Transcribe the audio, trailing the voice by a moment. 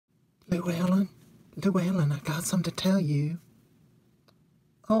Llewellyn, I got something to tell you.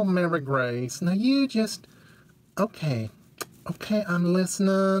 Oh, Mary Grace, now you just... Okay, I'm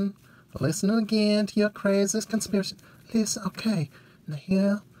listening. Listening again to your craziest conspiracy. Listen, okay. Now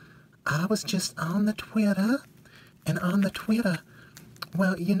here, I was just on the Twitter, and on the Twitter,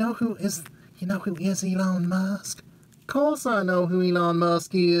 well, you know who is Elon Musk? Of course I know who Elon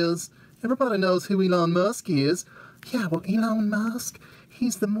Musk is. Everybody knows who Elon Musk is. Yeah, well, Elon Musk,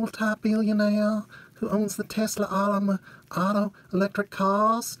 he's the multi-billionaire who owns the Tesla auto electric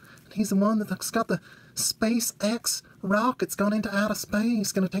cars. He's the one that's got the SpaceX rockets going into outer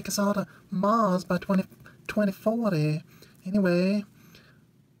space, going to take us all to Mars by 2040. Anyway,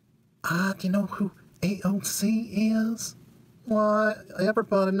 do you know who AOC is? Why,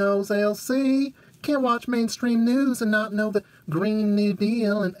 everybody knows AOC. Can't watch mainstream news and not know the Green New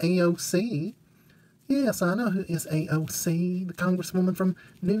Deal and AOC. Yes, I know who is AOC, the congresswoman from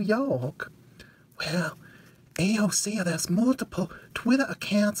New York. Well, AOC, there's multiple Twitter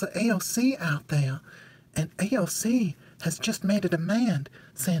accounts of AOC out there. And AOC has just made a demand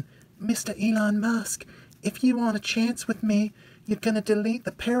saying, Mr. Elon Musk, if you want a chance with me, you're going to delete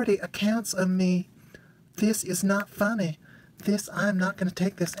the parody accounts of me. This is not funny. I'm not going to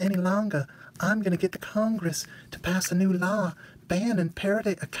take this any longer. I'm going to get the Congress to pass a new law banning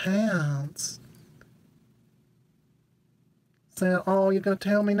parody accounts. Is that all you're going to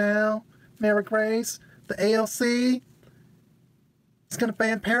tell me now, Mary Grace? The AOC is going to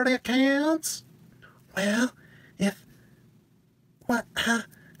ban parody accounts? Well,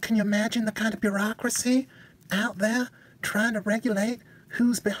 can you imagine the kind of bureaucracy out there trying to regulate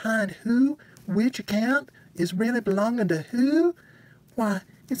who's behind who, which account is really belonging to who? Why,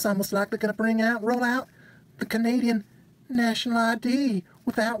 it's almost like they're going to roll out the Canadian national ID,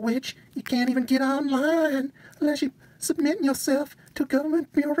 without which you can't even get online unless you submitting yourself to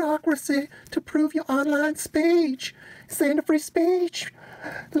government bureaucracy to prove your online speech. Saying the free speech.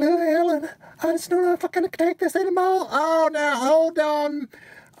 Ellen, I just don't know if I can take this anymore. Oh, now hold on.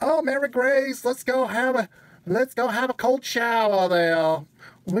 Oh, Mary Grace, let's go have a cold shower there.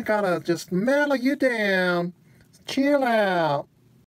 We gotta just mellow you down. Chill out.